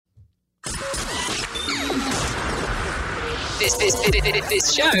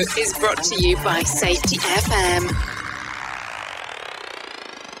This show is brought to you by Safety FM.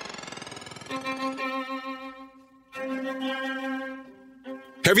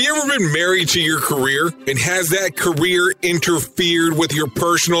 Have you ever been married to your career? And has that career interfered with your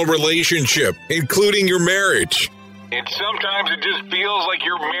personal relationship, including your marriage? And sometimes it just feels like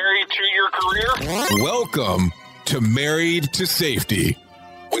you're married to your career? Welcome to Married to Safety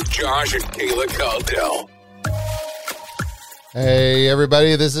with Josh and Kayla Caldell. Hey,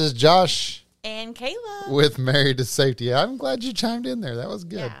 everybody, this is Josh. And Kayla. With Married to Safety. I'm glad you chimed in there. That was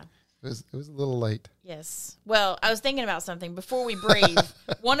good. Yeah. It was a little late. Yes. Well, I was thinking about something. Before we breathe,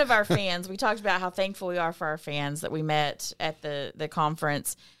 one of our fans, we talked about how thankful we are for our fans that we met at the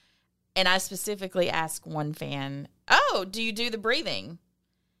conference. And I specifically asked one fan, "Oh, do you do the breathing?"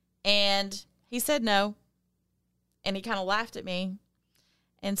 And he said no. And he kind of laughed at me.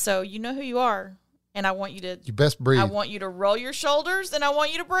 And so you know who you are. And I want you to... You best breathe. I want you to roll your shoulders, and I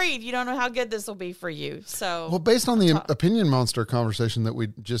want you to breathe. You don't know how good this will be for you. So, well, based on the opinion monster conversation that we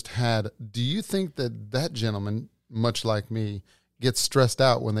just had, do you think that gentleman, much like me, gets stressed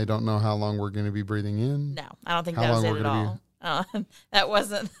out when they don't know how long we're going to be breathing in? No, I don't think that was it at all. That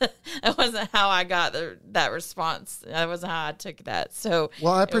wasn't how I got that response. That wasn't how I took that. So,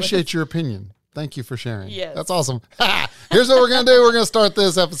 well, I appreciate your opinion. Thank you for sharing. Yes. That's awesome. Here's what we're going to do. We're going to start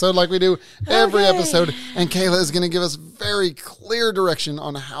this episode like we do every episode. And Kayla is going to give us very clear direction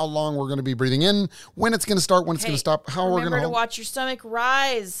on how long we're going to be breathing in, when it's going to start, when it's going to stop, how we're going to Remember to watch your stomach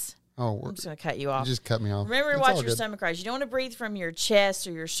rise. Oh, I'm just going to cut you off. You just cut me off. Remember to watch your stomach rise. You don't want to breathe from your chest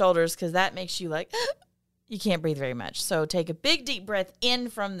or your shoulders because that makes you like, you can't breathe very much. So take a big deep breath in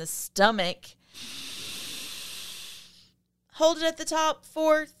from the stomach. Hold it at the top.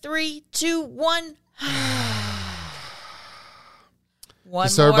 4, 3, 2, 1.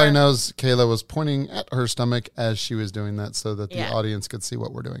 So everybody knows Kayla was pointing at her stomach as she was doing that so that the audience could see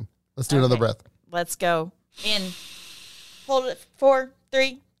what we're doing. Let's do another breath. Let's go. In. Hold it. 4,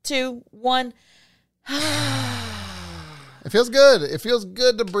 3, 2, 1. It feels good. It feels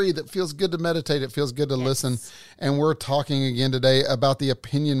good to breathe. It feels good to meditate. It feels good to listen. And we're talking again today about the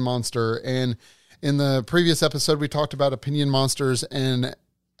opinion monster. And in the previous episode, we talked about opinion monsters and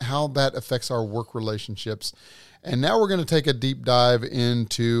how that affects our work relationships. And now we're going to take a deep dive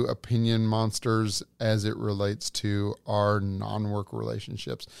into opinion monsters as it relates to our non-work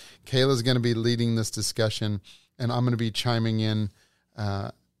relationships. Kayla's going to be leading this discussion, and I'm going to be chiming in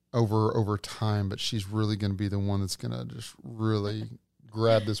over time, but she's really going to be the one that's going to just really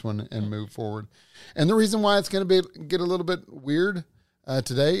grab this one and move forward. And the reason why it's going to get a little bit weird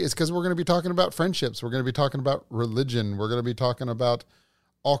today is because we're going to be talking about friendships. We're going to be talking about religion. We're going to be talking about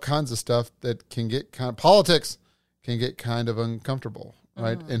all kinds of stuff that can get politics can get kind of uncomfortable,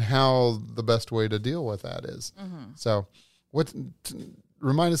 right? Mm-hmm. And how the best way to deal with that is. Mm-hmm. So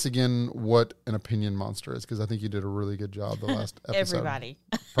remind us again what an opinion monster is, because I think you did a really good job the last episode. Everybody.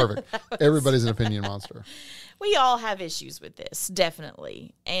 Perfect. Everybody's an opinion monster. We all have issues with this,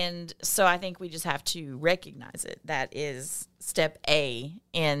 definitely. And so I think we just have to recognize it. That is step A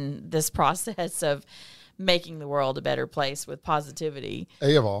in this process of making the world a better place with positivity.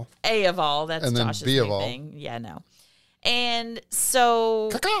 A of all. That's and then Josh's B of all. thing. Yeah, no. And so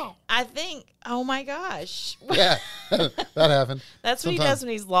Cacao. I think, oh my gosh. Yeah, that happened. That's what he does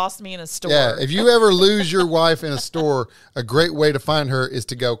when he's lost me in a store. Yeah, if you ever lose your wife in a store, a great way to find her is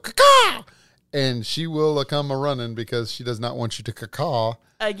to go, caw, and she will come a-running because she does not want you to caw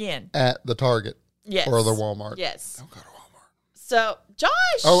again at the Target or the Walmart. Yes. Don't go to Walmart. So, Josh.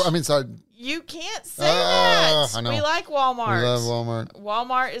 Oh, I mean, sorry. You can't say that. I know. We like Walmart. We love Walmart.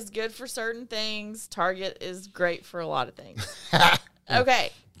 Walmart is good for certain things. Target is great for a lot of things. Okay.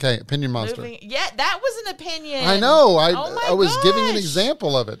 Okay, opinion monster. Yeah, that was an opinion. I know. I was giving an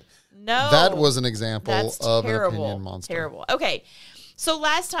example of it. No. That was an example of terrible, an opinion monster. Terrible. Okay. So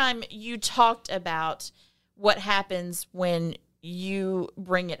last time you talked about what happens when you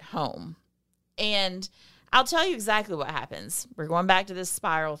bring it home. And I'll tell you exactly what happens. We're going back to this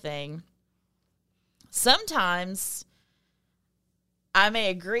spiral thing. Sometimes I may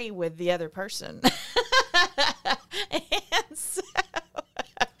agree with the other person. And so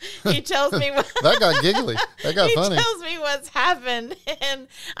he tells me that got giggly. That got funny. He tells me what's happened, and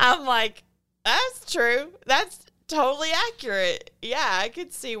I'm like, that's true. That's totally accurate. Yeah, I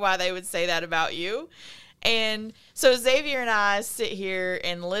could see why they would say that about you. And so Xavier and I sit here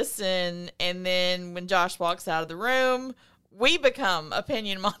and listen, and then when Josh walks out of the room, we become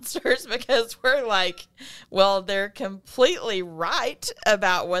opinion monsters because we're like, well, they're completely right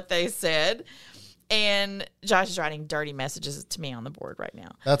about what they said. And Josh is writing dirty messages to me on the board right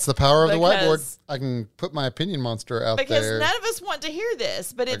now. That's the power of the whiteboard. I can put my opinion monster out there. Because none of us want to hear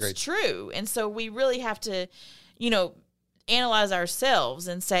this, but it's true. And so we really have to, analyze ourselves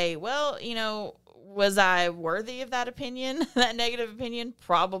and say, well, was I worthy of that opinion, that negative opinion?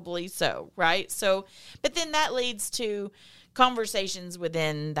 Probably so, right? So, but then that leads to conversations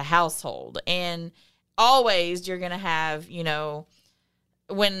within the household. And always you're going to have,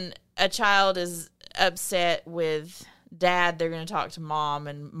 when a child is upset with dad, they're going to talk to mom,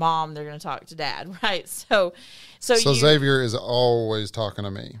 and mom, they're going to talk to dad, right? So Xavier is always talking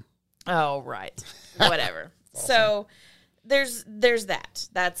to me. Oh, right. Whatever. Awesome. So there's that.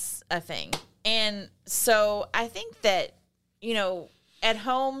 That's a thing. And so I think that, at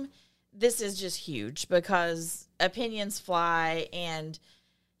home, this is just huge because opinions fly, and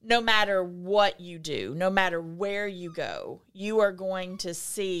no matter what you do, no matter where you go, you are going to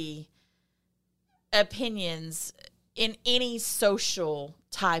see opinions in any social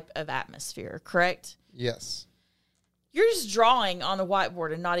type of atmosphere, correct? Yes. You're just drawing on the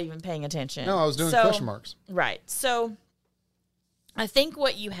whiteboard and not even paying attention. No, I was doing question marks. Right. So I think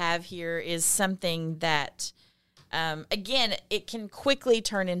what you have here is something that, again, it can quickly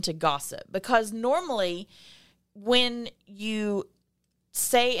turn into gossip, because normally when you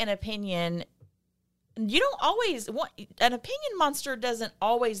say an opinion, you don't always want an opinion monster doesn't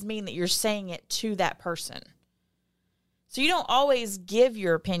always mean that you're saying it to that person. So you don't always give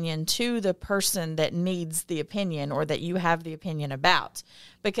your opinion to the person that needs the opinion or that you have the opinion about,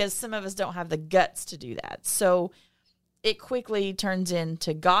 because some of us don't have the guts to do that. So it quickly turns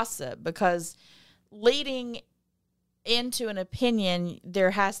into gossip, because leading into an opinion,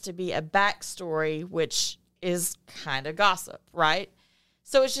 there has to be a backstory, which is kind of gossip, right?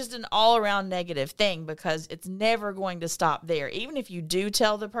 So it's just an all-around negative thing, because it's never going to stop there. Even if you do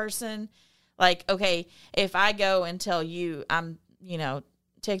tell the person, like, okay, if I go and tell you I'm,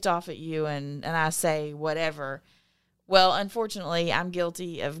 ticked off at you and I say whatever, well, unfortunately, I'm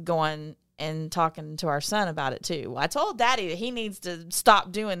guilty of going and talking to our son about it too. I told Daddy that he needs to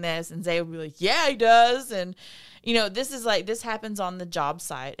stop doing this, and Zay would be like, yeah, he does. And, this happens on the job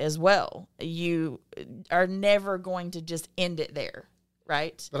site as well. You are never going to just end it there.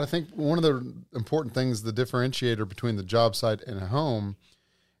 Right. But I think one of the important things, the differentiator between the job site and a home,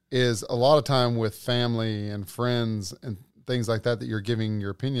 is a lot of time with family and friends and things like that you're giving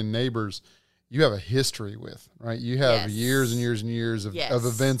your opinion, neighbors, you have a history with, right? You have years and years and years of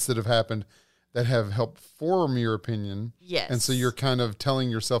events that have happened that have helped form your opinion. Yes. And so you're kind of telling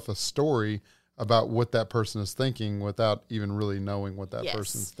yourself a story about what that person is thinking without even really knowing what that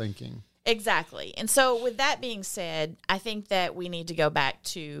person's thinking. Exactly. And so with that being said, I think that we need to go back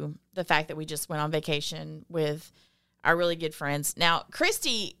to the fact that we just went on vacation with our really good friends. Now,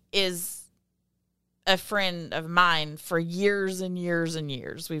 Christy is a friend of mine for years and years and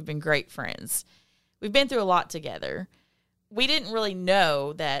years. We've been great friends. We've been through a lot together. We didn't really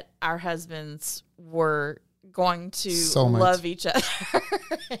know that our husbands were going to love each other.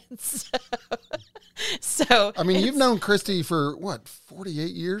 So I mean, you've known Christy for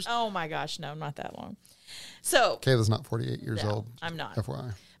 48 years? Oh my gosh, no, not that long. So Kayla's not 48 years old. I'm not.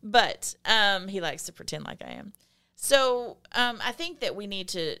 FYI. But he likes to pretend like I am. So I think that we need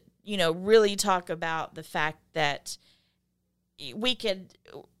to, really talk about the fact that we could.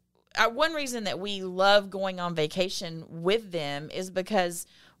 One reason that we love going on vacation with them is because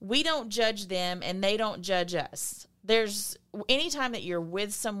we don't judge them and they don't judge us. There's anytime that you're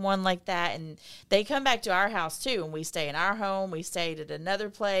with someone like that, and they come back to our house too, and we stay in our home, we stayed at another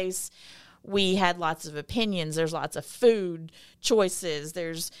place. We had lots of opinions. There's lots of food choices.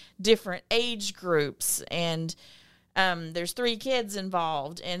 There's different age groups, and there's 3 kids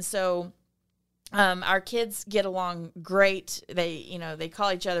involved. And so our kids get along great. They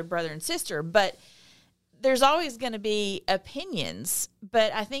call each other brother and sister, but there's always going to be opinions.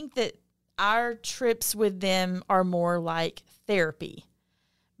 But I think that our trips with them are more like therapy,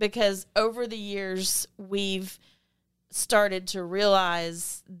 because over the years we've started to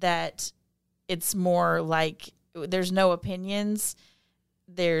realize that it's more like there's no opinions,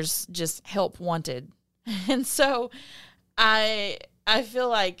 there's just help wanted. And so I feel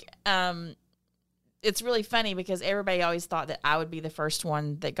like it's really funny, because everybody always thought that I would be the first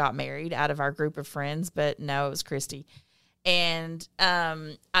one that got married out of our group of friends, but no, it was Christy. And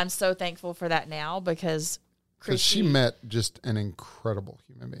I'm so thankful for that now, because she met just an incredible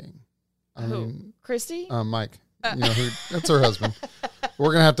human being. I mean, Christy? Mike. That's her husband.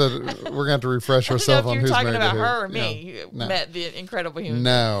 We're gonna have to refresh ourselves on who's married to who. You're talking about her or me. No. Met the incredible human being.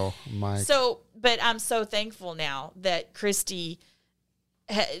 No, Mike. So, but I'm so thankful now that Christy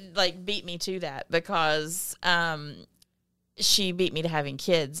like beat me to that because she beat me to having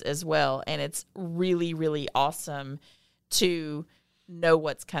kids as well. And it's really, really awesome to know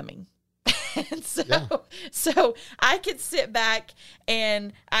what's coming. And so I could sit back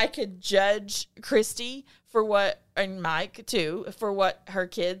and I could judge Christy and Mike too, for what her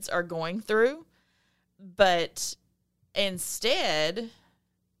kids are going through. But instead,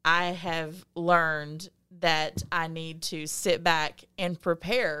 I have learned that I need to sit back and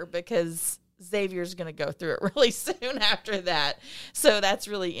prepare because Xavier's going to go through it really soon after that. So that's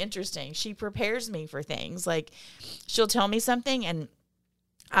really interesting. She prepares me for things. Like, she'll tell me something and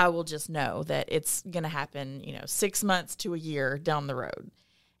I will just know that it's going to happen, 6 months to a year down the road.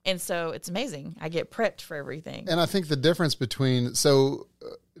 And so it's amazing. I get prepped for everything. And I think the difference between,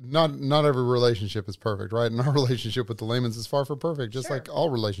 not every relationship is perfect, right? And our relationship with the Lamans is far from perfect, just like all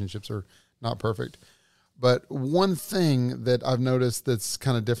relationships are not perfect. But one thing that I've noticed that's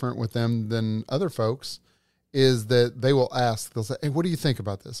kind of different with them than other folks is that they will ask, they'll say, hey, what do you think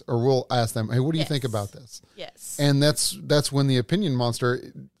about this? Or we'll ask them, hey, what do you think about this? Yes. And that's when the opinion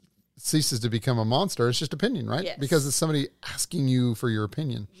monster ceases to become a monster. It's just opinion, right? Yes. Because it's somebody asking you for your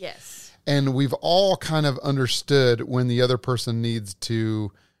opinion. Yes. And we've all kind of understood when the other person needs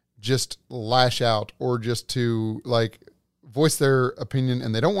to just lash out or just to voice their opinion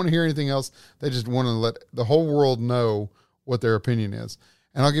and they don't want to hear anything else. They just want to let the whole world know what their opinion is.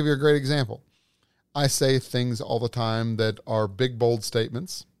 And I'll give you a great example. I say things all the time that are big, bold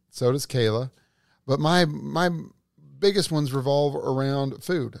statements. So does Kayla. But my biggest ones revolve around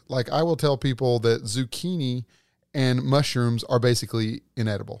food. Like, I will tell people that zucchini and mushrooms are basically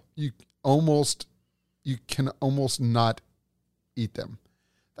inedible. You can almost not eat them.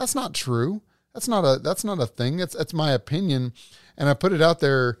 That's not true. That's not a thing. That's my opinion. And I put it out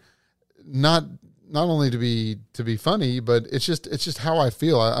there not only to be funny, but it's just how I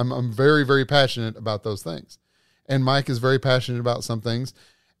feel. I'm very, very passionate about those things. And Mike is very passionate about some things,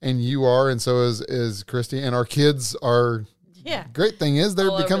 and you are, and so is Christy, and our kids are. Yeah. Great thing is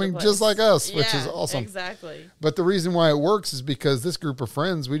they're becoming just like us, which is awesome. Exactly. But the reason why it works is because this group of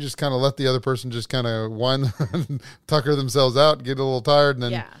friends, we just kind of let the other person just kind of tucker themselves out, get a little tired, and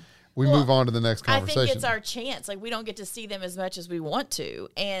then we move on to the next conversation. I think it's our chance. Like, we don't get to see them as much as we want to.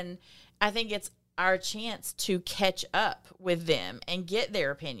 And I think it's our chance to catch up with them and get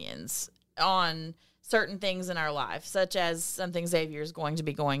their opinions on certain things in our life, such as something Xavier is going to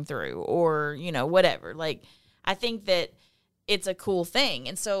be going through or, whatever. Like, I think that it's a cool thing.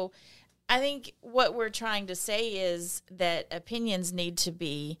 And so I think what we're trying to say is that opinions need to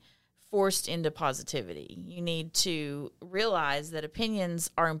be forced into positivity. You need to realize that opinions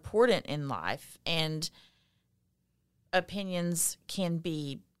are important in life, and opinions can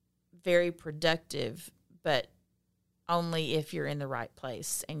be very productive, but only if you're in the right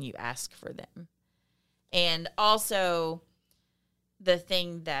place and you ask for them. And also, the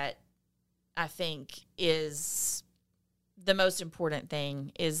thing that I think is the most important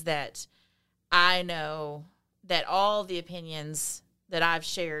thing is that I know that all the opinions that I've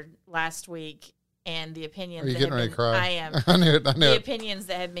shared last week and the opinions that have been, I am. I knew it. The opinions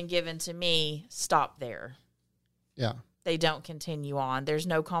that have been given to me stop there. Yeah. They don't continue on. There's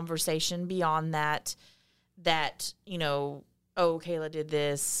no conversation beyond that, oh, Kayla did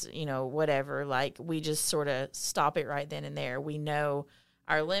this, whatever. Like, we just sort of stop it right then and there. We know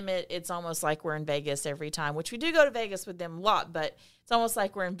our limit. It's almost like we're in Vegas every time, which we do go to Vegas with them a lot, but it's almost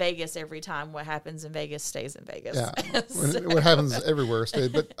like we're in Vegas every time. What happens in Vegas stays in Vegas. Yeah. What happens everywhere stays.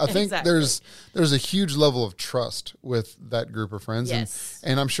 But I think there's a huge level of trust with that group of friends. Yes.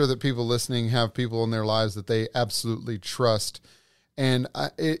 And I'm sure that people listening have people in their lives that they absolutely trust. And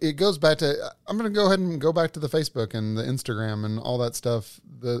it goes back to, I'm going to go ahead and go back to the Facebook and the Instagram and all that stuff,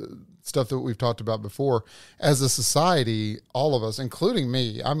 the stuff that we've talked about before. As a society, all of us, including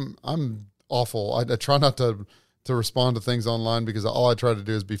me, I'm awful. I try not to respond to things online because all I try to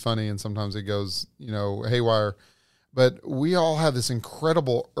do is be funny, and sometimes it goes, haywire. But we all have this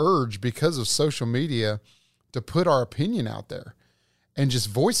incredible urge because of social media to put our opinion out there and just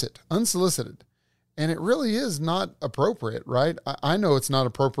voice it unsolicited. And it really is not appropriate, right? I know it's not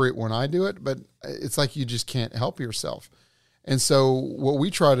appropriate when I do it, but it's like you just can't help yourself. And so what we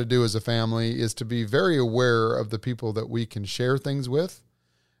try to do as a family is to be very aware of the people that we can share things with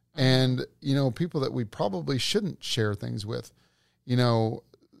and, people that we probably shouldn't share things with.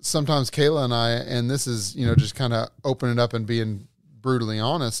 Sometimes Kayla and I, and this is, just kind of opening up and being brutally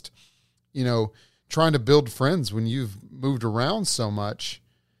honest, trying to build friends when you've moved around so much.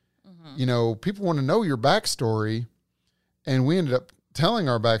 People want to know your backstory, and we ended up telling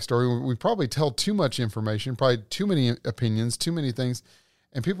our backstory. We probably tell too much information, probably too many opinions, too many things.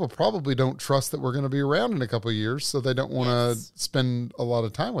 And people probably don't trust that we're going to be around in a couple of years, so they don't want to spend a lot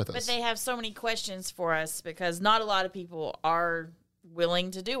of time with us. But they have so many questions for us because not a lot of people are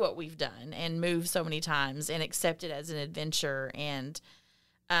willing to do what we've done and move so many times and accept it as an adventure. And,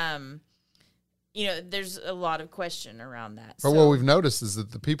 there's a lot of question around that. But what we've noticed is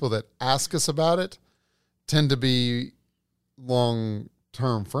that the people that ask us about it tend to be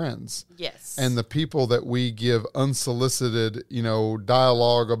long-term friends. Yes. And the people that we give unsolicited,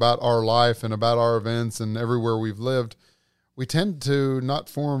 dialogue about our life and about our events and everywhere we've lived, we tend to not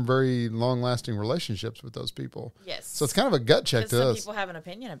form very long-lasting relationships with those people. Yes. So it's kind of a gut check to us. Some people have an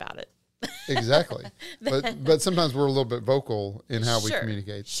opinion about it. Exactly. But sometimes we're a little bit vocal in how we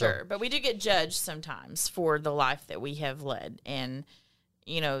communicate. Sure. So. But we do get judged sometimes for the life that we have led and,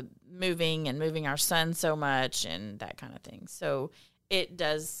 moving our son so much and that kind of thing. So it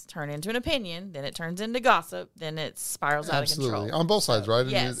does turn into an opinion, then it turns into gossip, then it spirals out of control. On both sides, right?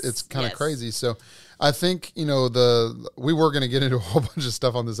 Yes, and it's kind of crazy. So I think, we were going to get into a whole bunch of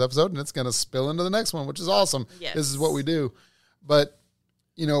stuff on this episode, and it's going to spill into the next one, which is awesome. Yes. This is what we do. But,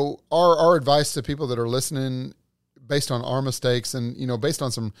 our advice to people that are listening based on our mistakes and, based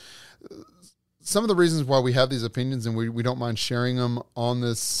on some of the reasons why we have these opinions and we don't mind sharing them on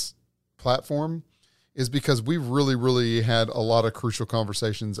this platform is because we've really, really had a lot of crucial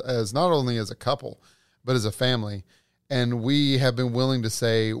conversations as not only as a couple, but as a family. And we have been willing to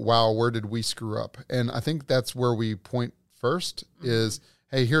say, wow, where did we screw up? And I think that's where we point first is,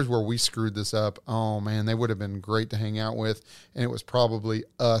 hey, here's where we screwed this up. Oh man, they would have been great to hang out with. And it was probably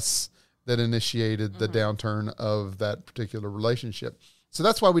us that initiated the downturn of that particular relationship. So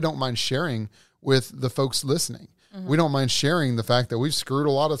that's why we don't mind sharing with the folks listening. We don't mind sharing the fact that we've screwed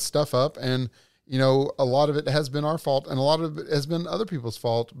a lot of stuff up, and a lot of it has been our fault and a lot of it has been other people's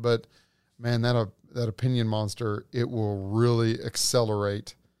fault. But man, that opinion monster, it will really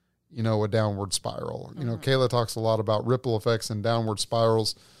accelerate, a downward spiral. Kayla talks a lot about ripple effects and downward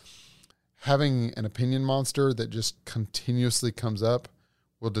spirals. Having an opinion monster that just continuously comes up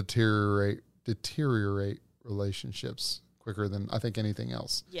will deteriorate relationships quicker than I think anything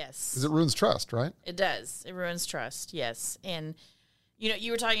else. Yes. Because it ruins trust, right? It does. It ruins trust, yes. And,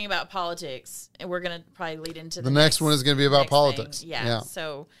 you were talking about politics, and we're going to probably lead into the next one is going to be about politics. Yeah.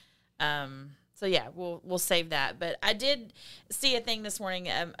 So we'll save that. But I did see a thing this morning,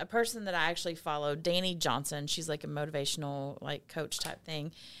 a person that I actually follow, Danny Johnson. She's like a motivational, coach type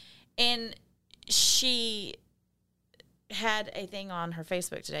thing. And she had a thing on her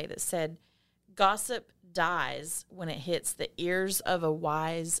Facebook today that said, gossip dies when it hits the ears of a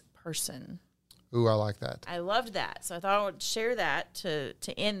wise person. Ooh, I like that. I loved that. So I thought I would share that to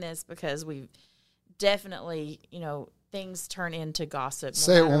end this because we've definitely, things turn into gossip.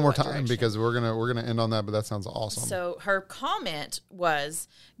 Say it one more time because we're gonna end on that, but that sounds awesome. So her comment was,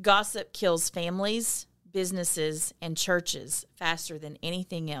 gossip kills families, businesses, and churches faster than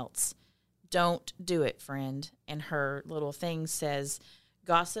anything else. Don't do it, friend. And her little thing says,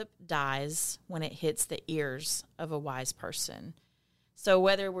 gossip dies when it hits the ears of a wise person. So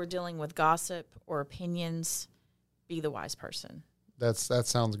whether we're dealing with gossip or opinions, be the wise person. That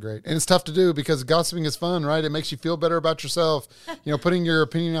sounds great. And it's tough to do because gossiping is fun, right? It makes you feel better about yourself, putting your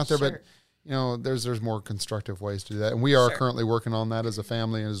opinion out there. Sure. But, there's more constructive ways to do that. And we are currently working on that as a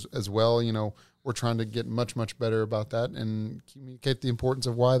family as well. We're trying to get much, much better about that and communicate the importance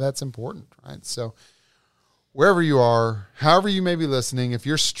of why that's important, right? So wherever you are, however you may be listening, if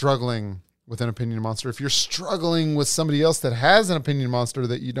you're struggling with an opinion monster, if you're struggling with somebody else that has an opinion monster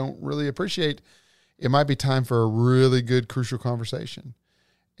that you don't really appreciate, it might be time for a really good crucial conversation.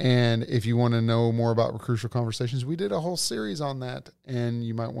 And if you want to know more about crucial conversations, we did a whole series on that, and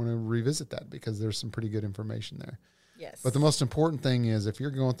you might want to revisit that because there's some pretty good information there. Yes. But the most important thing is if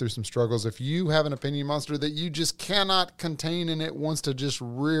you're going through some struggles, if you have an opinion monster that you just cannot contain and it wants to just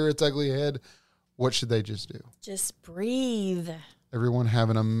rear its ugly head, what should they just do? Just breathe. Everyone have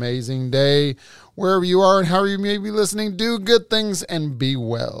an amazing day. Wherever you are and however you may be listening, do good things and be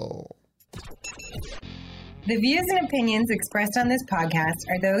well. The views and opinions expressed on this podcast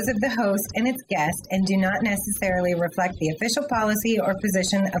are those of the host and its guest and do not necessarily reflect the official policy or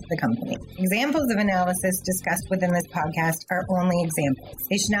position of the company. Examples of analysis discussed within this podcast are only examples.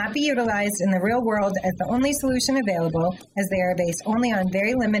 They should not be utilized in the real world as the only solution available, as they are based only on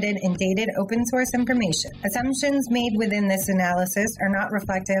very limited and dated open source information. Assumptions made within this analysis are not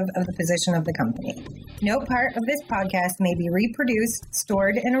reflective of the position of the company. No part of this podcast may be reproduced,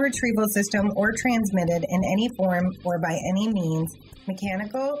 stored in a retrieval system, or transmitted in any form or by any means,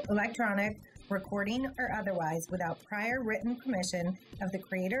 mechanical, electronic, recording, or otherwise, without prior written permission of the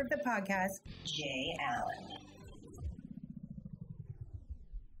creator of the podcast, Jay Allen.